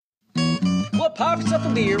What pops up a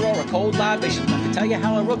beer or a cold libation? I can tell you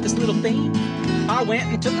how I wrote this little theme. I went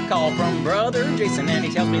and took a call from brother Jason, and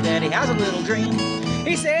he tells me that he has a little dream.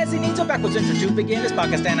 He says he needs a backwards intro to begin his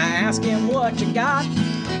podcast, and I ask him what you got.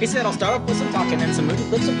 He said I'll start off with some talking and some moody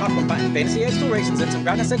clips of popcorn fighting, fantasy explorations, and some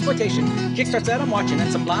groundness exploitation. Kickstarts that I'm watching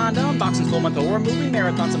and some blind unboxings, full-month horror movie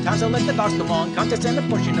marathon. Sometimes I'll let the dogs come on, contest and of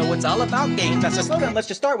course you know it's all about games. That's a slow down, let's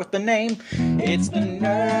just start with the name. It's the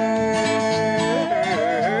Nerds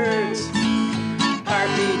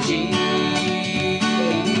RPG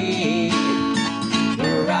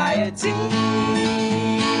Variety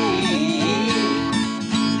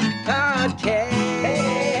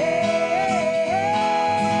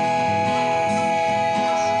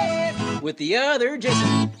Podcast with the other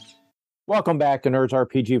Jason. Welcome back to Nerds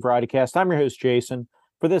RPG Variety Cast. I'm your host, Jason.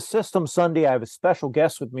 For this System Sunday, I have a special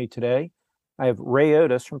guest with me today. I have Ray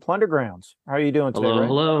Otis from Plundergrounds. How are you doing today, Ray?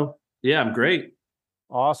 Hello. Yeah, I'm great.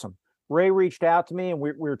 Awesome. Ray reached out to me, and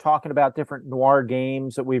we were talking about different noir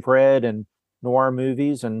games that we've read and noir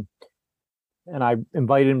movies, and I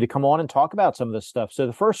invited him to come on and talk about some of this stuff. So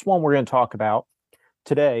the first one we're going to talk about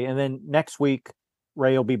today, and then next week,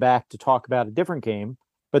 Ray will be back to talk about a different game.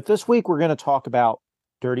 But this week, we're going to talk about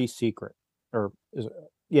Dirty Secret.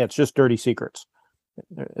 It's just Dirty Secrets.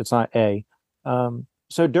 It's not A.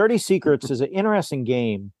 So Dirty Secrets is an interesting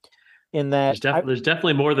game in that... There's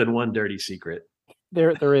definitely more than one Dirty Secret.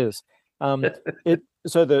 There is.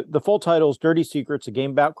 So the full title is Dirty Secrets, a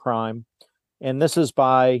game about crime. And this is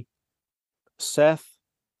by Seth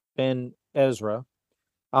Ben Ezra.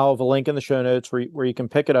 I'll have a link in the show notes where you can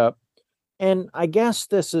pick it up. And I guess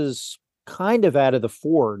this is kind of out of the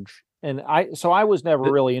Forge. And I was never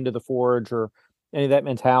really into the Forge or any of that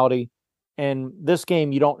mentality. And this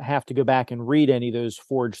game, you don't have to go back and read any of those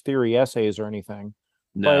Forge theory essays or anything.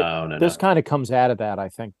 No. This kind of comes out of that, I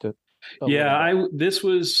think. I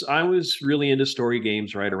was really into story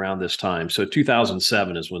games right around this time. So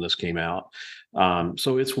 2007 is when this came out.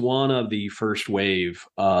 So it's one of the first wave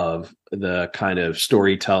of the kind of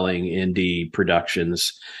storytelling indie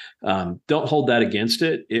productions. Don't hold that against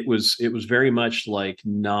it. It was very much like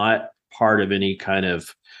not part of any kind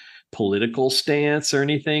of political stance or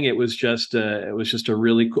anything. It was just a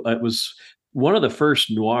really cool. It was one of the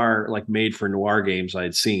first noir, like made for noir games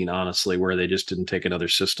I'd seen, honestly, where they just didn't take another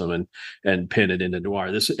system and pin it into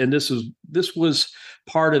noir. This was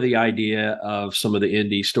part of the idea of some of the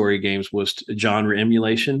indie story games was genre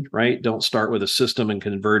emulation, right? Don't start with a system and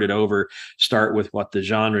convert it over. Start with what the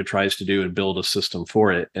genre tries to do and build a system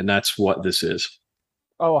for it. And that's what this is.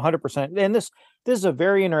 Oh, 100%. And this is a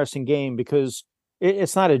very interesting game because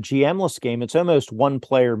it's not a GM-less game. It's almost one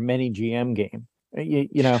player, many GM game.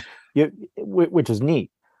 Which is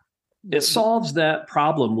neat. It solves that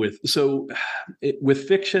problem with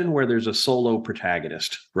fiction where there's a solo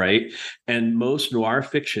protagonist, right? And most noir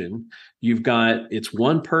fiction, it's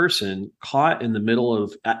one person caught in the middle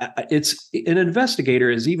of it's an investigator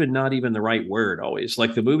is not even the right word always.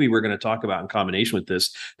 Like the movie we're going to talk about in combination with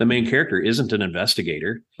this, the main character isn't an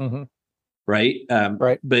investigator. Mm-hmm. Right.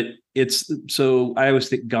 Right. But so I always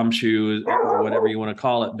think gumshoe or whatever you want to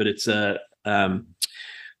call it, but it's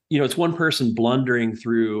it's one person blundering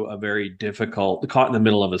through a very difficult, caught in the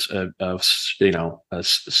middle of I don't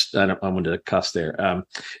want to cuss there, an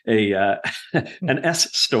S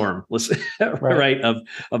storm, right, of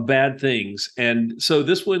bad things. And so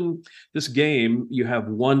this game, you have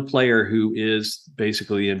one player who is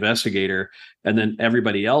basically the investigator, and then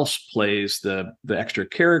everybody else plays the extra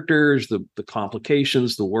characters, the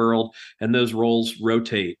complications, the world, and those roles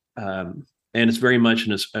rotate. And it's very much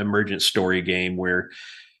an emergent story game where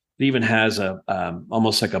it even has a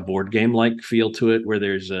almost like a board game like feel to it, where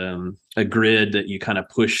there's a grid that you kind of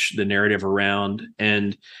push the narrative around,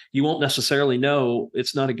 and you won't necessarily know.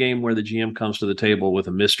 It's not a game where the GM comes to the table with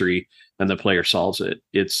a mystery and the player solves it.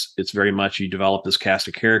 It's very much you develop this cast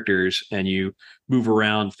of characters and you move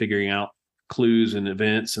around figuring out clues and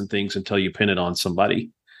events and things until you pin it on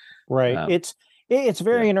somebody. Right. It's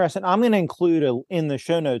very interesting. I'm going to include in the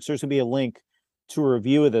show notes. There's going to be a link to a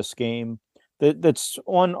review of this game that's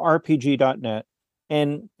on rpg.net,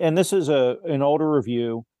 and this is an older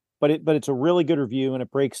review, but it's a really good review, and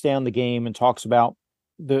it breaks down the game and talks about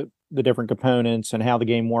the different components and how the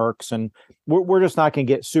game works. And we're just not going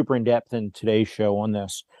to get super in depth in today's show on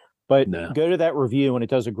this, but go to that review, and it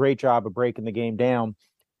does a great job of breaking the game down.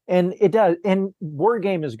 And it does. And board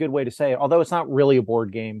game is a good way to say it, although it's not really a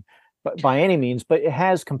board game, but by any means, but it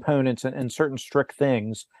has components and certain strict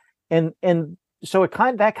things, and so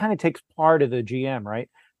that kind of takes part of the GM, right?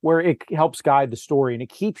 Where it helps guide the story and it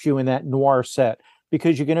keeps you in that noir set,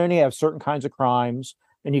 because you can only have certain kinds of crimes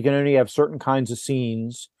and you can only have certain kinds of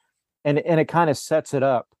scenes. and it kind of sets it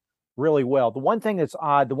up really well. The one thing that's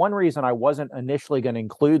odd, the one reason I wasn't initially going to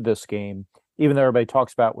include this game, even though everybody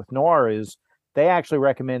talks about it with Noir, is they actually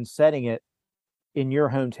recommend setting it in your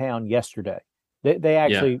hometown yesterday. They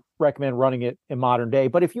actually recommend running it in modern day.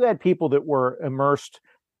 But if you had people that were immersed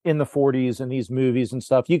in the 40s and these movies and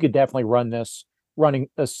stuff, you could definitely run this running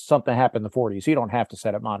something happened in the 40s. You don't have to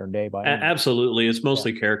set it modern day by absolutely. It's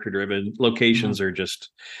mostly character driven. Locations are just,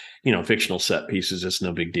 fictional set pieces. It's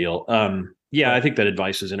no big deal. I think that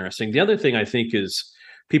advice is interesting. The other thing I think is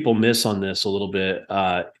people miss on this a little bit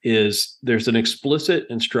is there's an explicit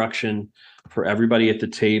instruction for everybody at the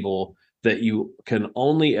table that you can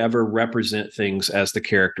only ever represent things as the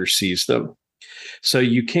character sees them. So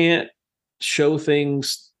you can't show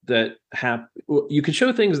things that you can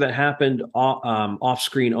show things that happened off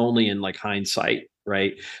screen only in like hindsight,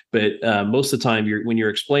 right? But most of the time when you're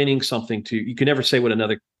explaining something you can never say what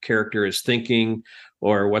another character is thinking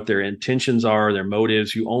or what their intentions are, their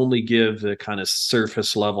motives. You only give the kind of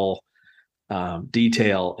surface level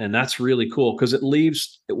detail. And that's really cool because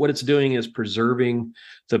what it's doing is preserving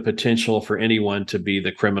the potential for anyone to be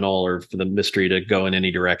the criminal or for the mystery to go in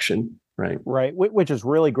any direction. Right. Right. Which is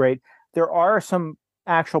really great. There are some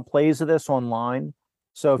actual plays of this online.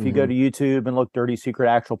 So if you go to YouTube and look Dirty Secret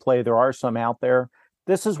actual play, there are some out there.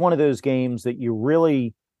 This is one of those games that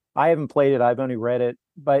I haven't played it. I've only read it,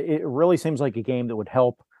 but it really seems like a game that would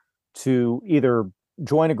help to either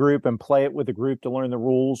join a group and play it with a group to learn the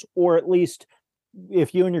rules, or at least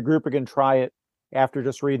if you and your group are going to try it after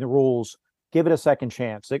just reading the rules, give it a second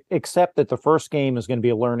chance, except that the first game is going to be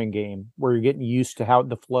a learning game where you're getting used to how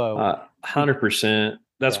the flow. 100%.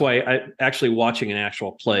 That's why actually watching an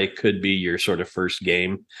actual play could be your sort of first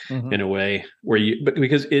game in a way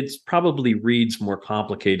because it's probably reads more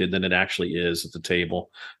complicated than it actually is at the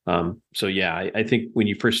table. I think when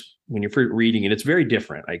you're first reading it, it's very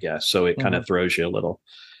different, I guess. So it kind of throws you a little.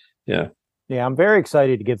 Yeah. Yeah. I'm very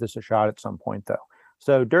excited to give this a shot at some point though.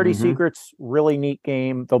 So Dirty Secrets, really neat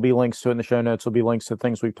game. There'll be links to it in the show notes. There'll be links to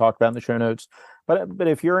things we've talked about in the show notes. But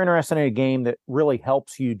if you're interested in a game that really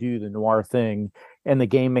helps you do the noir thing and the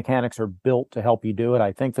game mechanics are built to help you do it,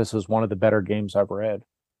 I think this is one of the better games I've read.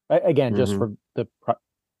 Again, just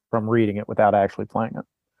from reading it without actually playing it.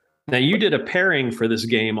 Now, you did a pairing for this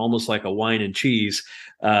game, almost like a wine and cheese,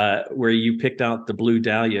 where you picked out The Blue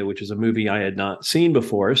Dahlia, which is a movie I had not seen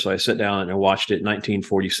before. So I sat down and watched it,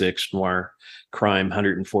 1946 noir crime,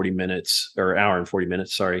 140 minutes or hour and 40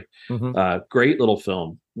 minutes. Sorry. Great little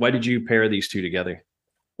film. Why did you pair these two together?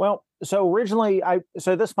 Well, so originally,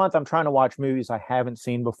 this month I'm trying to watch movies I haven't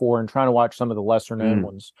seen before and trying to watch some of the lesser known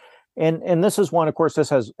ones. And this is one, of course,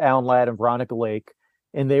 this has Alan Ladd and Veronica Lake.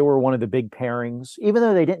 And they were one of the big pairings, even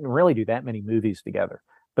though they didn't really do that many movies together.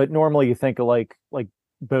 But normally you think of like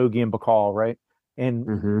Bogey and Bacall, right?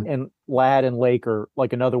 And Ladd and Lake are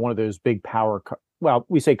like another one of those big power. Well,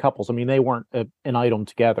 we say couples. I mean, they weren't an item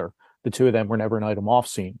together. The two of them were never an item off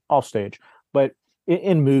stage. But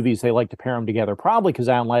in movies, they like to pair them together, probably because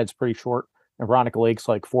Alan Ladd's pretty short and Veronica Lake's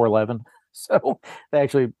like 4'11". So they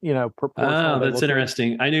actually, oh, that's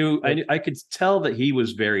interesting. I could tell that he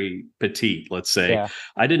was very petite, let's say. Yeah.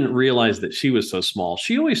 I didn't realize that she was so small.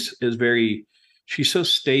 She always is she's so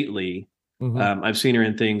stately. I've seen her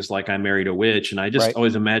in things like I Married a Witch, and I just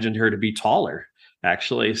always imagined her to be taller,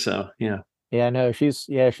 actually. So, yeah. Yeah, no, she's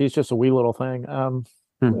just a wee little thing.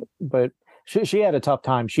 But she had a tough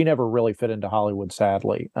time. She never really fit into Hollywood,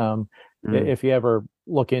 sadly. If you ever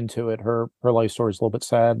look into it, her life story is a little bit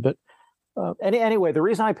sad, but anyway, the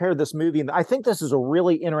reason I paired this movie, and I think this is a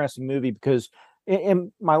really interesting movie because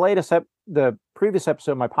in my the previous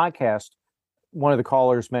episode of my podcast, one of the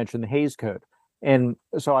callers mentioned the Hays Code. And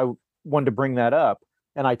so I wanted to bring that up.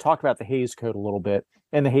 And I talked about the Hays Code a little bit.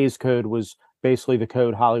 And the Hays Code was basically the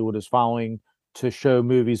code Hollywood is following to show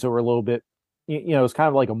movies that were a little bit, it's kind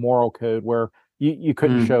of like a moral code where you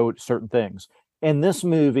couldn't show certain things. And this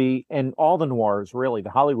movie and all the noirs, really, the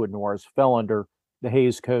Hollywood noirs, fell under the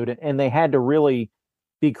Hays Code, and they had to really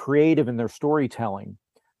be creative in their storytelling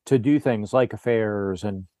to do things like affairs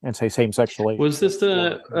and say same-sex relations. Was this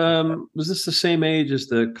the same age as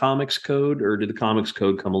the Comics Code, or did the Comics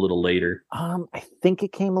Code come a little later? I think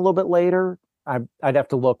it came a little bit later. I'd have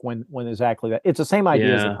to look when exactly that. It's the same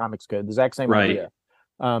idea as the Comics Code, the exact same idea.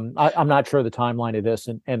 I'm not sure the timeline of this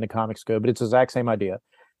and the Comics Code, but it's the exact same idea.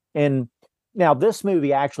 And now this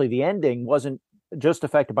movie, actually, the ending wasn't just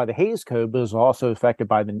affected by the Hays Code, but was also affected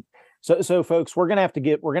by the. So folks, we're gonna have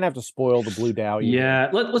to spoil the Blue Dahlia. Yeah,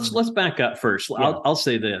 let's back up first. Yeah. I'll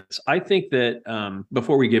say this. I think that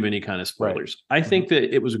before we give any kind of spoilers, I think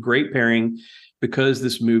that it was a great pairing. because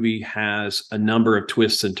this movie has a number of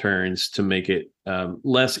twists and turns to make it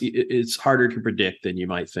it's harder to predict than you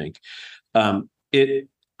might think. One thing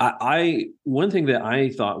that I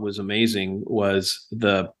thought was amazing was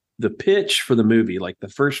the pitch for the movie. Like the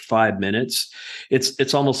first 5 minutes,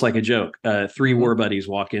 it's almost like a joke. Three war buddies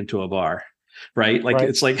walk into a bar. Right. Like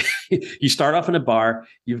it's like you start off in a bar.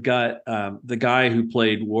 You've got the guy who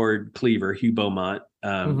played Ward Cleaver, Hugh Beaumont,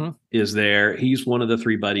 is there. He's one of the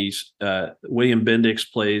three buddies. William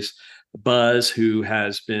Bendix plays Buzz, who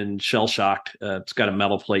has been shell shocked. It's got a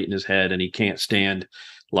metal plate in his head and he can't stand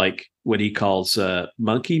like what he calls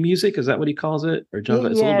monkey music. Is that what he calls it? Or John?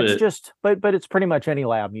 It's a little bit just, but it's pretty much any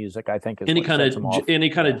loud music, I think. Is any kind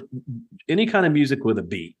of music with a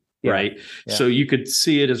beat. Yeah. Right. Yeah. So you could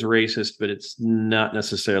see it as racist, but it's not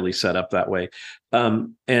necessarily set up that way.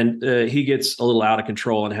 And he gets a little out of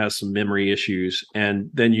control and has some memory issues.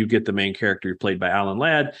 And then you get the main character played by Alan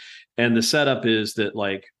Ladd. And the setup is that,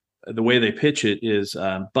 like, the way they pitch it is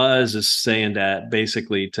Buzz is saying that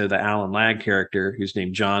basically to the Alan Ladd character, who's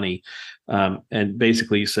named Johnny, and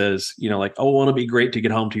basically says, you know, like, oh, won't it be great to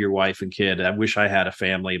get home to your wife and kid? I wish I had a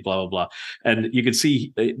family, blah, blah, blah. And you can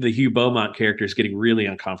see the Hugh Beaumont character is getting really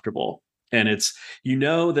uncomfortable. And it's, you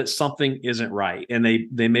know, that something isn't right. And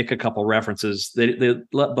they make a couple references. They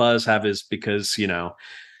let Buzz have his, because, you know,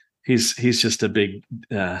 he's just a big,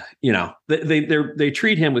 you know, they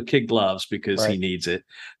treat him with kid gloves because he needs it.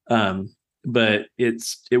 But you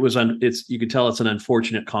could tell it's an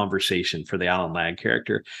unfortunate conversation for the Alan Ladd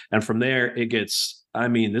character. And from there it gets, I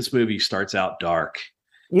mean, this movie starts out dark.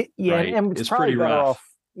 Yeah. Right? And it's pretty rough.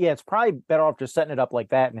 It's probably better off just setting it up like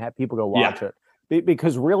that and have people go watch it.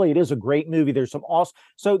 Because really it is a great movie. There's some awesome.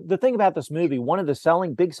 So the thing about this movie, one of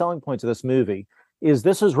the big selling points of this movie is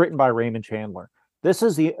this is written by Raymond Chandler. This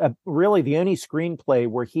is really the only screenplay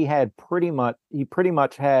where he pretty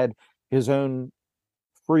much had his own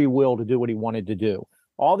free will to do what he wanted to do.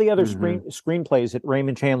 All the other screenplays that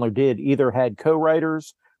Raymond Chandler did either had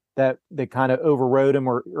co-writers that kind of overrode him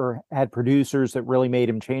or had producers that really made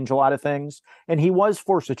him change a lot of things. And he was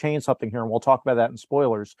forced to change something here, and we'll talk about that in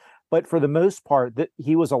spoilers. But for the most part,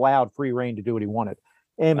 he was allowed free reign to do what he wanted.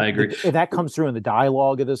 And I agree. And that comes through in the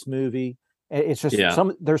dialogue of this movie. It's just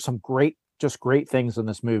there's some great things in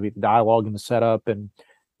this movie, the dialogue and the setup, and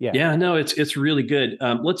no, it's really good.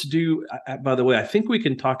 Let's do, by the way, I think we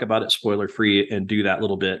can talk about it spoiler free and do that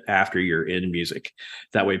little bit after you're in music.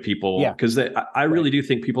 That way people, because I really do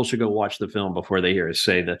think people should go watch the film before they hear us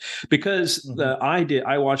say that, because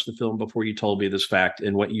I watched the film before you told me this fact,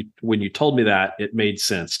 and when you told me that, it made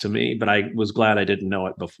sense to me, but I was glad I didn't know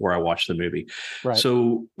it before I watched the movie. Right.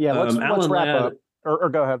 So let's wrap up. Or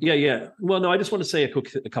go ahead. Yeah. Well, no, I just want to say a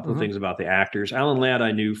couple of things about the actors. Alan Ladd,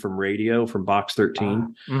 I knew from radio, from Box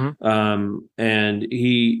 13. And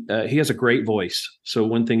he has a great voice. So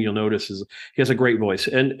one thing you'll notice is he has a great voice.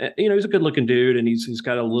 And, you know, he's a good looking dude and he's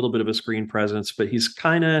got a little bit of a screen presence, but he's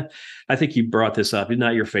kind of, I think you brought this up, he's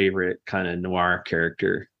not your favorite kind of noir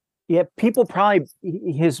character. Yeah, people probably,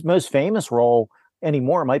 his most famous role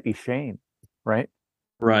anymore might be Shane, right?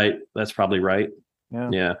 Right. That's probably right.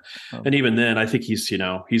 Yeah. And even then, I think he's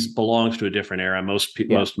belongs to a different era. Most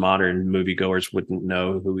modern moviegoers wouldn't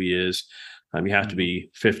know who he is. You have to be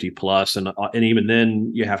 50 plus. And even then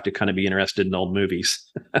you have to kind of be interested in old movies.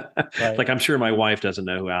 Like, I'm sure my wife doesn't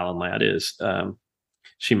know who Alan Ladd is.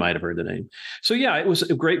 She might've heard the name. So yeah, it was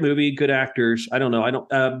a great movie. Good actors. I don't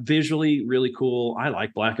know. Visually really cool. I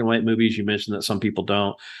like black and white movies. You mentioned that some people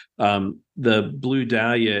don't. The Blue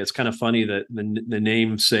Dahlia, it's kind of funny that the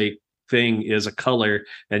namesake thing is a color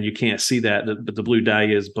and you can't see that, but the Blue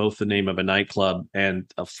Dahlia is both the name of a nightclub and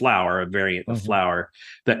a flower, a variant of flower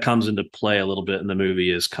that comes into play a little bit in the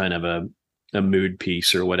movie is kind of a mood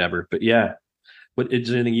piece or whatever. But yeah, is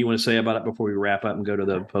there anything you want to say about it before we wrap up and go to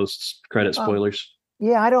the post-credit spoilers?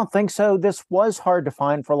 I don't think so. This was hard to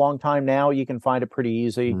find for a long time. Now you can find it pretty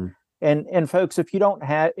easy. And folks, if you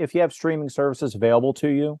have streaming services available to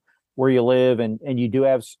you where you live and you do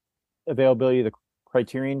have availability of the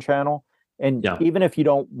Criterion channel, and even if you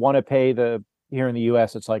don't want to pay here in the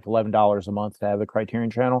US, it's like $11 a month to have the Criterion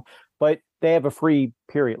channel, but they have a free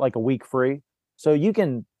period, like a week free, so you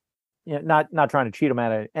can, not trying to cheat them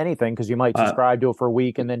out of anything, because you might subscribe to it for a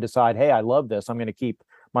week and then decide, hey, I love this, I'm going to keep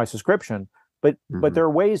my subscription. But there are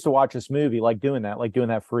ways to watch this movie, like doing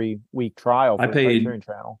that free week trial for the Criterion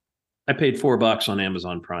channel. I paid $4 on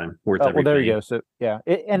Amazon Prime, worth every well, there penny. You go. So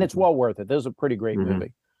and it's well worth it. This is a pretty great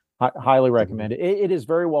movie. Highly recommend it. It is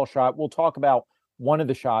very well shot. We'll talk about one of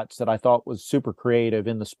the shots that I thought was super creative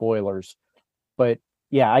in the spoilers. But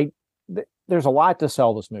yeah, there's a lot to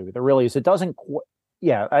sell this movie. There really is. It doesn't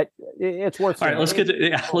it's worth. All right, let's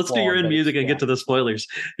do your end music and get to the spoilers.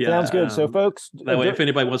 Yeah, sounds good. So, folks, that way, if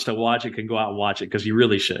anybody wants to watch it, can go out and watch it because you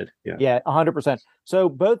really should. Yeah, 100%. So,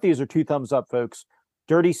 both these are 2 thumbs up, folks.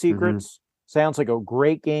 Dirty Secrets sounds like a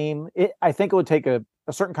great game. I think it would take a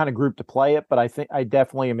certain kind of group to play it, but I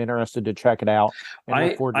definitely am interested to check it out.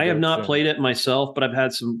 I have not played it myself, but I've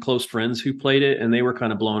had some close friends who played it, and they were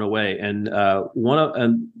kind of blown away. And one of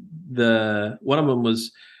them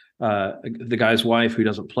was the guy's wife who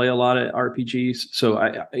doesn't play a lot of RPGs. So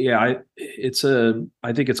I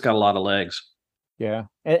think it's got a lot of legs. Yeah.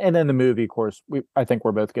 And then the movie, of course, I think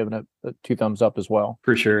we're both giving it 2 thumbs up as well.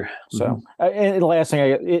 For sure. So, and the last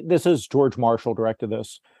thing, this is George Marshall directed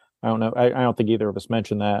this. I don't know. I don't think either of us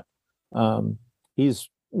mentioned that. He's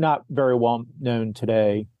not very well known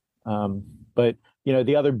today. But,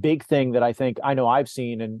 the other big thing that I know I've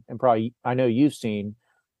seen and probably I know you've seen,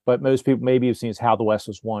 but most people maybe have seen is How the West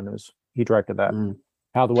Was Won. He directed that.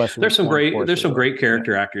 How the West. There's some great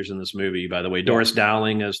character actors in this movie, by the way. Doris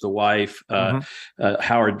Dowling as the wife,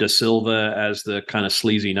 Howard Da Silva as the kind of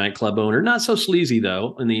sleazy nightclub owner. Not so sleazy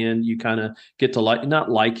though. In the end, you kind of get to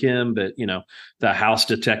not like him, but the house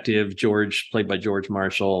detective George, played by George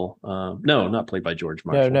Marshall. No, not played by George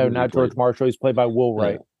Marshall. No, not George Marshall. He's played by Will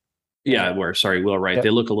Wright. Will Wright. Yep. They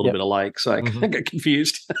look a little bit alike, so I got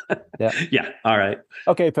confused. Yeah. All right.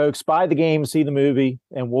 Okay, folks, buy the game, see the movie,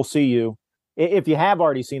 and we'll see you. If you have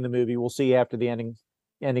already seen the movie, we'll see you after the ending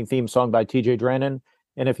theme song by TJ Drennan.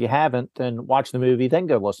 And if you haven't, then watch the movie, then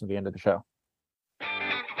go listen to the end of the show.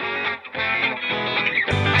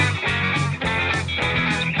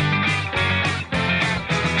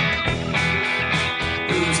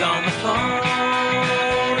 Who's on the phone?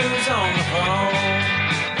 Who's on the phone?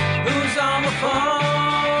 Who's on the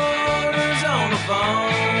phone? Who's on the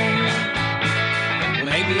phone?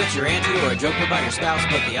 Maybe it's your auntie or a joke about your spouse,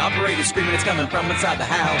 but the operator's screaming it's coming from inside the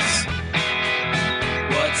house.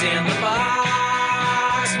 What's in the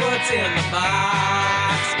box? What's in the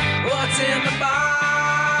box? What's in the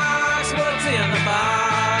box? What's in the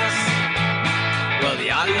box? Well,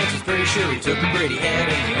 the audience is pretty sure he took a pretty head,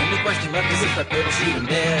 and the only question left is if the fiddle shoot him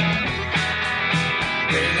dead.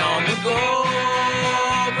 Bring on the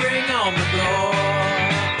gold, bring on the gold.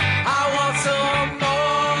 I want some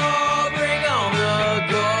more, bring on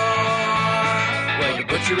the gold. Well, the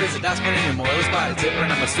butcher is a dustman and your moil is by the tipper,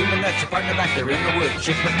 and I'm assuming that's your partner back there in the wood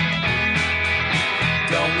chipper.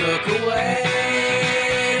 Don't look away,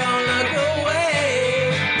 don't look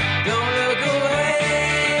away, don't look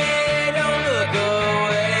away, don't look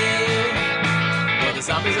away. Well, the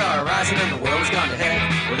zombies are rising and the world has gone to head.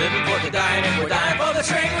 We're living for the dying and we're dying for the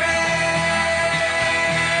train wreck.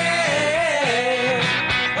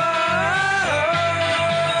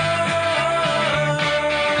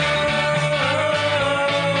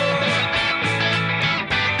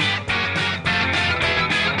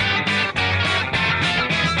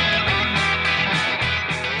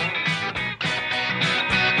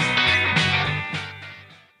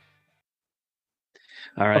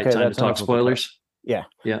 All right, okay, time to talk spoilers. Yeah.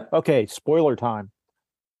 Okay, spoiler time.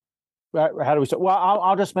 How do we start? Well,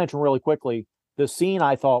 I'll just mention really quickly, the scene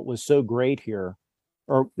I thought was so great here,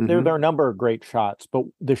 or there are a number of great shots, but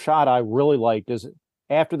the shot I really liked is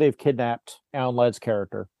after they've kidnapped Alan Ladd's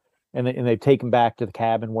character and they've taken him back to the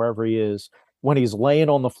cabin, wherever he is, when he's laying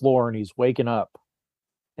on the floor and he's waking up,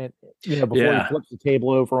 and before he flips the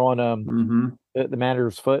table over on the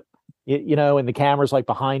manager's foot, and the camera's like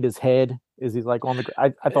behind his head as he's like on the. I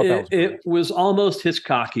thought that was great. It was almost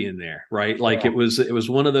Hitchcockian there, right? Like it was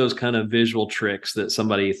one of those kind of visual tricks that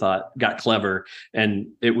somebody thought got clever, and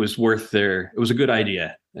it was worth it was a good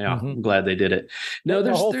idea. Yeah, I'm glad they did it. No,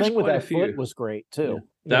 the whole thing with that foot was great too.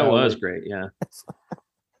 Yeah. That was great. Yeah.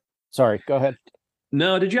 Sorry, go ahead.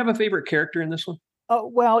 No, did you have a favorite character in this one? Oh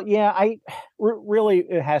well, yeah. Really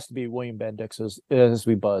it has to be William Bendix as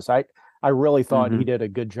we Buzz. I really thought he did a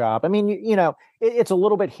good job. I mean, it's a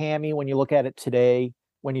little bit hammy when you look at it today,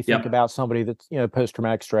 when you think about somebody that's,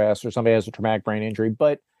 post-traumatic stress or somebody has a traumatic brain injury.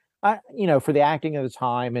 But, for the acting of the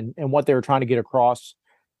time and what they were trying to get across,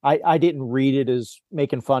 I didn't read it as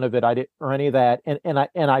making fun of it. I didn't, or any of that.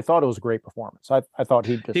 And I thought it was a great performance. I thought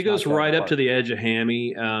he goes right up to the edge of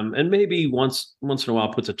hammy, and maybe once in a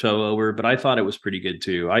while puts a toe over, but I thought it was pretty good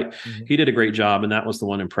too. He did a great job, and that was the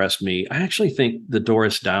one impressed me. I actually think the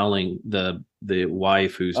Doris Dowling, the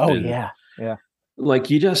wife who's like,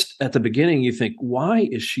 you just at the beginning you think, why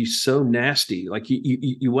is she so nasty? Like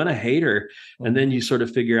you want to hate her, and then you sort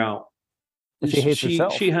of figure out she hates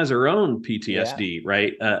herself. She has her own PTSD,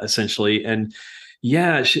 right? Essentially, and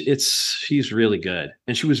Yeah, she's really good,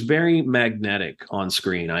 and she was very magnetic on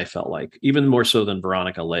screen. I felt like even more so than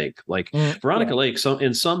Veronica Lake. Like Veronica Yeah. Lake, so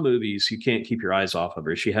in some movies you can't keep your eyes off of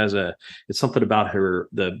her. She has it's something about her,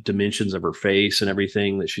 the dimensions of her face and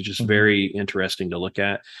everything that she's just Mhm. very interesting to look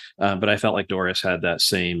at. But I felt like Doris had that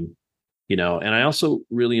same, and I also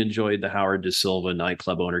really enjoyed the Howard Da Silva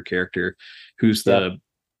nightclub owner character, who's Yep.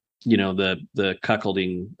 the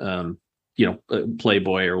cuckolding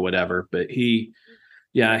playboy or whatever, but he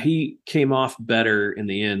came off better in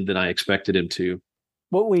the end than I expected him to.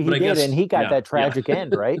 Well, he But I did, guess, and he got yeah, that yeah, tragic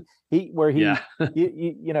end, right? He, yeah,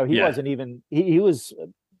 he yeah. wasn't even, he was,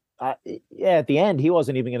 yeah, at the end, he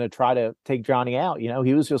wasn't even going to try to take Johnny out.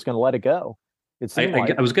 He was just going to let it go. It I, seemed I,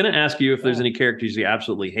 like, I was going to ask you if there's yeah. any characters you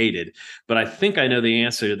absolutely hated, but I think I know the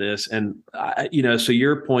answer to this. And so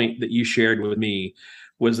your point that you shared with me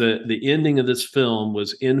was that the ending of this film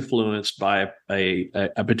was influenced by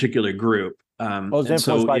a particular group. Well, it was And influenced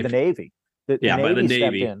so by the Navy. The yeah, by the Navy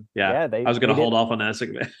stepped Navy. in. Yeah, Yeah, I was going they to did. hold off on that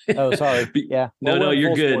segment. Oh, sorry. Yeah. Well, No, we're no, in you're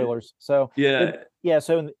full good. spoilers. So, Yeah. yeah.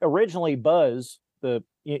 So originally, Buzz, William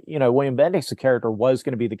Bendix's character, was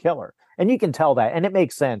going to be the killer, and you can tell that, and it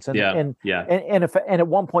makes sense. And Yeah. and Yeah. and at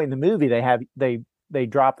one point in the movie, they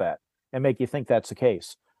drop that and make you think that's the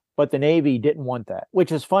case. But the Navy didn't want that,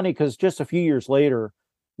 which is funny because just a few years later,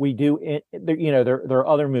 we do. There are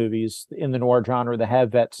other movies in the noir genre that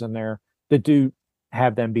have vets in there that do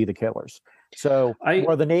have them be the killers. So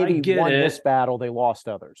where the I Navy get won it. this battle, they lost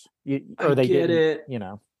others, or I they get didn't.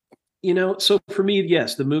 it. So for me,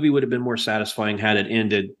 yes, the movie would have been more satisfying had it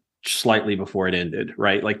ended slightly before it ended,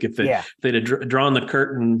 right? Like if they'd have drawn the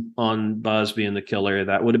curtain on Buzz being the killer,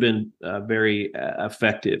 that would have been very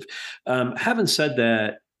effective. Having said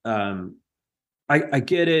that, I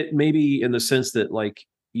get it, maybe in the sense that like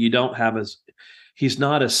you don't have he's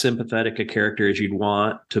not as sympathetic a character as you'd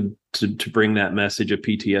want to bring that message of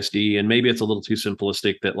PTSD, and maybe it's a little too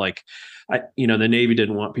simplistic that like the Navy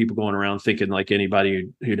didn't want people going around thinking like anybody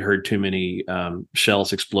who'd heard too many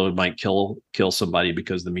shells explode might kill somebody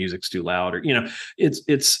because the music's too loud, or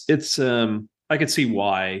it's I could see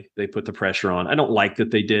why they put the pressure on. I don't like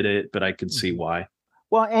that they did it, but I could see why.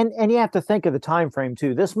 Well, and you have to think of the time frame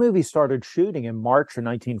too. This movie started shooting in March of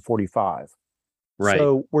 1945. Right.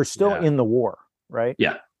 So we're still in the war, right?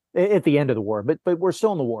 Yeah. At the end of the war, but we're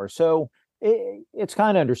still in the war. So it's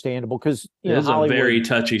kind of understandable because it is a very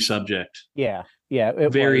touchy subject. Yeah.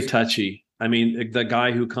 Very touchy. I mean, the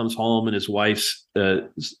guy who comes home and his wife's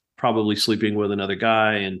probably sleeping with another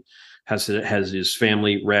guy and has his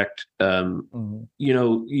family wrecked.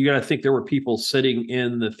 You got to think there were people sitting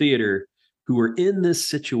in the theater who were in this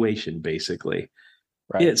situation, basically.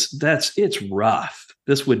 Right. It's rough.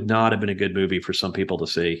 This would not have been a good movie for some people to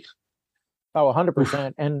see. Oh,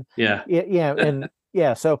 100%. And yeah. And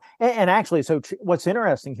yeah. So, and actually, so what's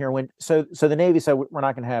interesting here so the Navy said, we're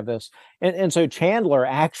not going to have this. And so Chandler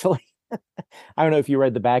actually, I don't know if you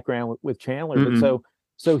read the background with Chandler, but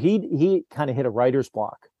so he kind of hit a writer's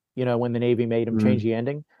block, when the Navy made him change the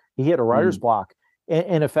ending. He hit a writer's block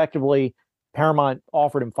and effectively Paramount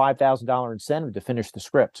offered him $5,000 incentive to finish the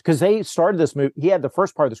script because they started this movie. He had the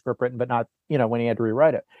first part of the script written, but not, when he had to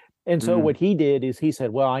rewrite it. And so what he did is he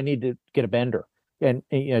said, well, I need to get a bender. And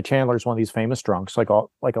Chandler's one of these famous drunks, like a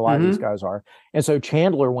lot of these guys are. And so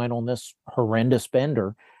Chandler went on this horrendous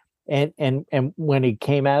bender. And when he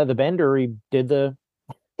came out of the bender,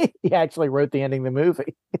 he actually wrote the ending of the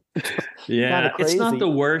movie. Yeah, it's not the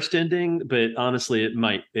worst ending, but honestly,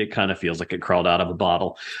 it kind of feels like it crawled out of a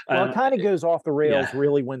bottle. Well, it kind of goes off the rails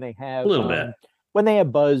really when they have a little bit. When they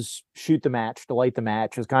have Buzz shoot the match to light the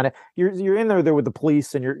match. Is kind of you're in there with the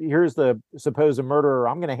police, and here's the supposed murderer.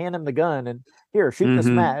 I'm going to hand him the gun, and here, shoot this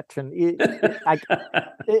match. And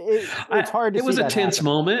it's hard to. It was a tense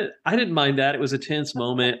moment. I didn't mind that. It was a tense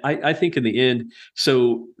moment. I think in the end.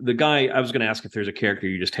 So the guy, I was going to ask if there's a character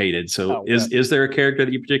you just hated. So is there a character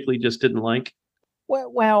that you particularly just didn't like?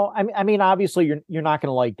 Well, I mean, obviously you're not going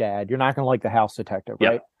to like Dad. You're not going to like the house detective,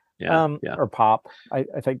 right? Yeah. Or Pop. I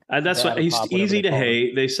think that's why he's easy to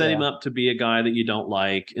hate. They set him up to be a guy that you don't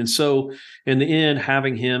like, and so in the end,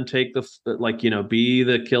 having him take be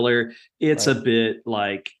the killer, it's a bit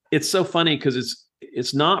like it's so funny because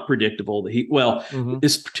it's not predictable that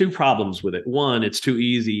it's two problems with it. One, it's too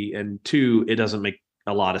easy, and two, it doesn't make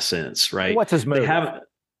a lot of sense, right? What's his motive?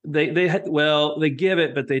 They give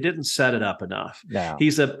it, but they didn't set it up enough. No.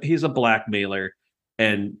 He's a blackmailer,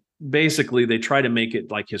 and basically they try to make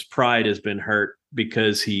it like his pride has been hurt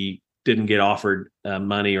because he didn't get offered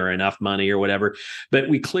money or enough money or whatever. But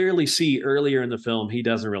we clearly see earlier in the film he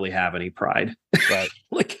doesn't really have any pride. Right.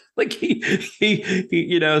 like he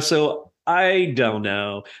so I don't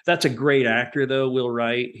know. That's a great actor, though. Will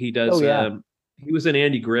Wright. He does. Oh, yeah. He was in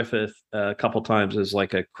Andy Griffith a couple times as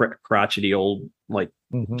like a crotchety old like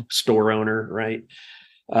store owner, right?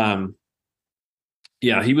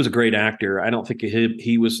 Yeah, he was a great actor. I don't think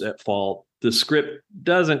he was at fault. The script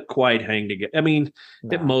doesn't quite hang together. I mean,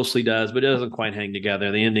 it mostly does, but it doesn't quite hang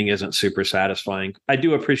together. The ending isn't super satisfying. I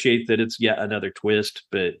do appreciate that it's yet another twist,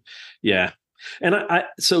 but yeah. And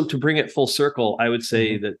so to bring it full circle, I would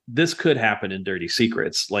say that this could happen in Dirty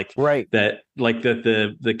Secrets, like that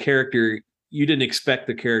the character, you didn't expect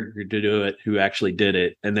the character to do it who actually did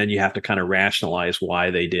it, and then you have to kind of rationalize why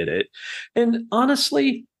they did it. And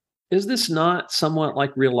honestly, is this not somewhat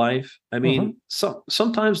like real life? I mean,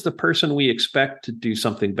 sometimes the person we expect to do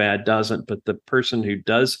something bad doesn't, but the person who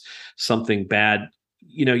does something bad,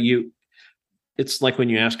 it's like when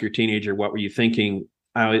you ask your teenager, what were you thinking?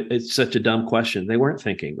 It's such a dumb question. They weren't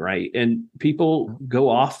thinking, right? And people go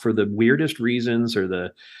off for the weirdest reasons, or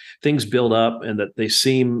the things build up and that they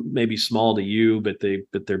seem maybe small to you, but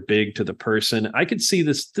they're big to the person. I could see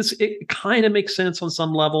this, it kind of makes sense on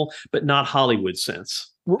some level, but not Hollywood sense.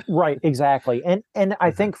 Right, exactly. And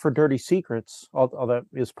I think for Dirty Secrets, although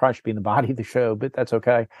it's probably should be in the body of the show, but that's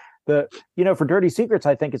okay. For Dirty Secrets,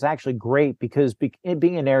 I think it's actually great because it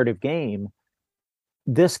being a narrative game,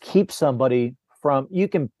 this keeps somebody from, you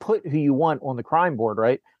can put who you want on the crime board,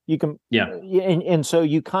 right? You can, and so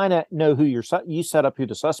you kind of know who you set up who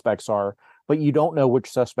the suspects are, but you don't know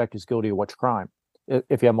which suspect is guilty of which crime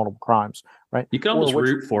if you have multiple crimes, right? You can almost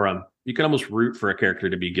root for them. You can almost root for a character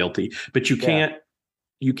to be guilty, but you can't.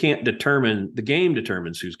 You can't determine. The game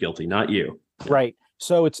determines who's guilty, not you. Right.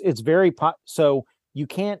 So it's very so you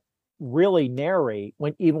can't really narrate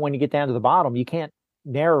even when you get down to the bottom. You can't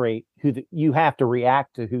narrate you have to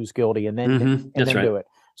react to who's guilty and then do it.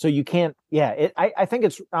 So you can't. Yeah. I think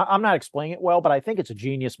it's. I'm not explaining it well, but I think it's a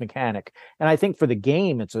genius mechanic, and I think for the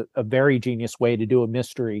game, it's a very genius way to do a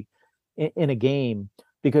mystery in a game.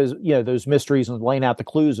 Because those mysteries and laying out the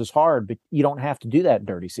clues is hard, but you don't have to do that in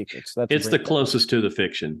Dirty Secrets. It's the closest to the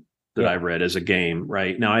fiction that I've read as a game.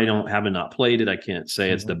 Right now, I haven't not played it. I can't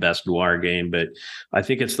say it's the best noir game, but I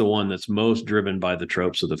think it's the one that's most driven by the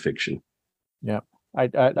tropes of the fiction. Yeah, I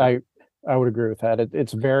would agree with that.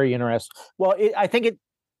 It's very interesting. Well, I think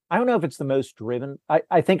I don't know if it's the most driven.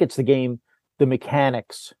 I think it's the game. The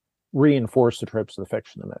mechanics reinforce the tropes of the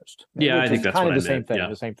fiction the most. Yeah, I think that's kind of the same thing.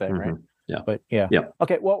 The same thing, right? Yeah. But yeah.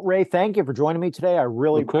 Okay. Well, Ray, thank you for joining me today. I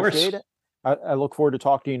really appreciate it. I look forward to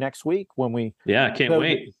talking to you next week when we. Yeah, I can't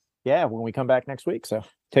wait. Yeah, when we come back next week. So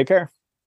take care.